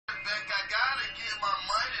I gotta get my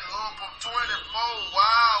money up of 24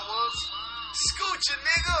 hours. Scoochie,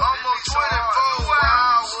 nigga. Almost 24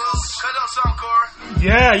 hours. Cut up some, Corey.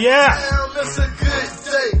 Yeah. Damn, it's a good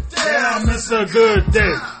day. Damn, it's a good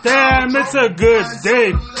day. Damn, it's a good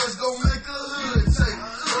day. Let's go make a hood take.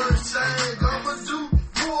 First thing I'ma do,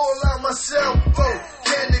 pull out my cell phone.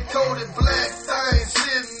 Candy coated black thing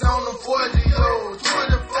sitting on the 40-year-old.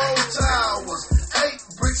 24 towers, 8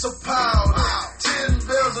 bricks of powder, 10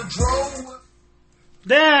 bells of drone.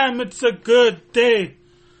 Damn, it's a good day.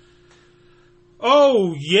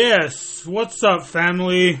 Oh, yes. What's up,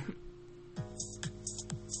 family?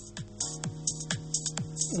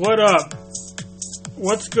 What up?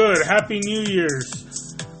 What's good? Happy New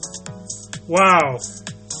Year's. Wow.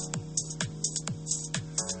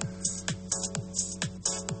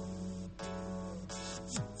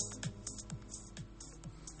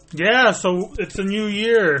 Yeah, so it's a new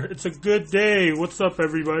year. It's a good day. What's up,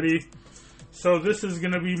 everybody? So this is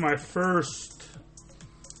going to be my first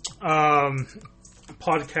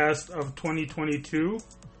podcast of 2022.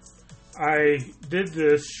 I did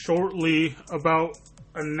this shortly, about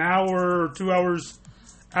an hour or 2 hours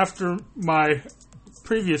after my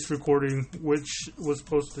previous recording, which was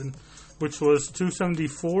posted, which was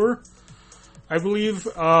 274, I believe,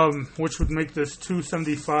 which would make this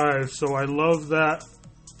 275. So I love that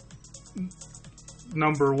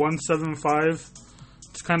number 175.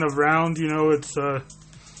 It's kind of round, you know. It's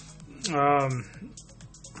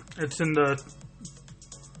in the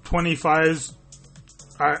 25s.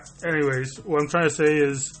 Anyways, what I'm trying to say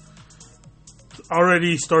is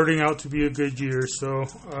already starting out to be a good year. So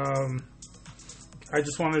I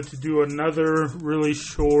just wanted to do another really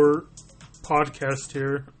short podcast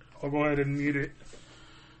here. I'll go ahead and mute it.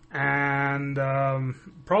 And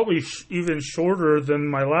probably even shorter than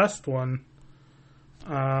my last one.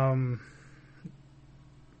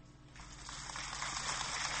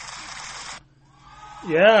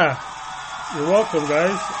 Yeah, you're welcome,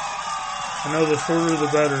 guys. I know the shorter the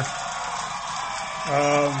better.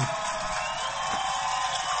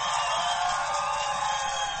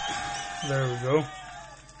 There we go.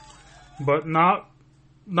 But not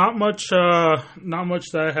much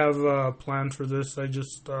that I have planned for this. I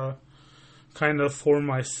just kind of for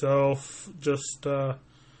myself, just to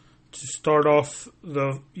start off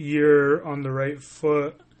the year on the right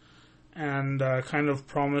foot, and kind of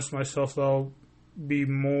promise myself that I'll be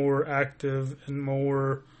more active and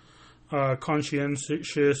more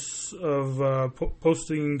conscientious of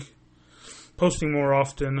posting more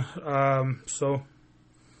often. So,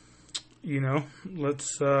 you know,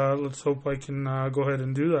 let's hope I can go ahead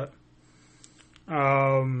and do that.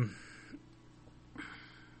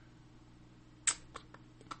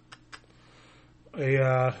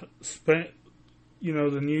 I spent, you know,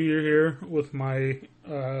 the new year here with my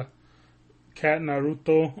cat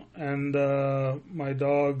Naruto and my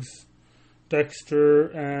dogs Dexter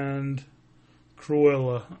and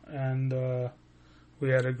Cruella, and we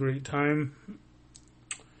had a great time.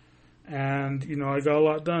 And, you know, I got a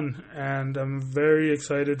lot done, and I'm very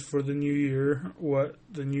excited for the new year, what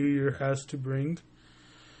the new year has to bring.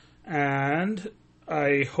 And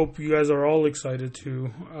I hope you guys are all excited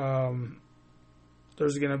too.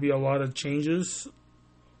 There's going to be a lot of changes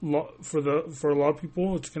for a lot of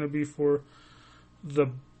people. It's going to be for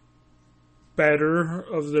the better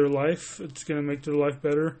of their life. It's going to make their life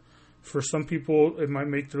better. For some people, it might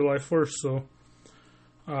make their life worse. So,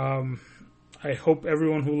 I hope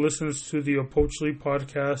everyone who listens to the Opochli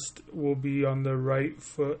podcast will be on the right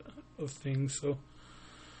foot of things. So,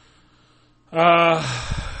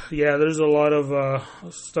 yeah, there's a lot of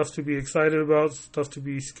stuff to be excited about, stuff to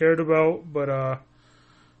be scared about, but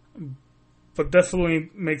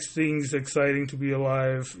definitely makes things exciting to be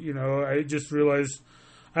alive. You know, I just realized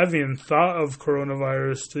I haven't even thought of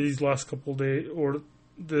coronavirus these last couple days, or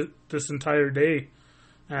this entire day,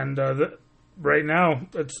 and right now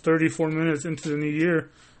it's 34 minutes into the new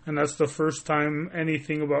year, and that's the first time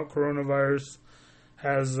anything about coronavirus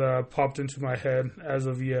has popped into my head as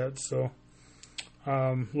of yet. So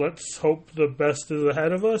let's hope the best is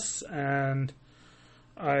ahead of us, and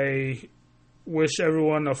I wish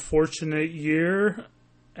everyone a fortunate year,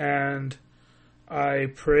 and I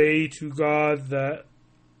pray to God that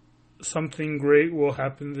something great will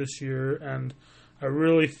happen this year. And I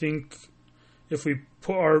really think if we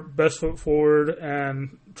put our best foot forward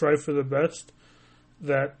and try for the best,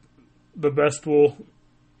 that the best will,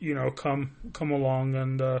 you know, come along.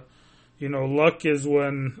 And you know, luck is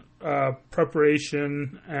when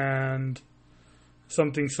preparation and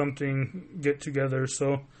something get together.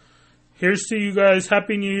 So here's to you guys.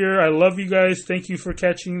 Happy New Year. I love you guys. Thank you for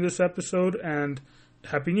catching this episode, and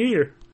Happy New Year.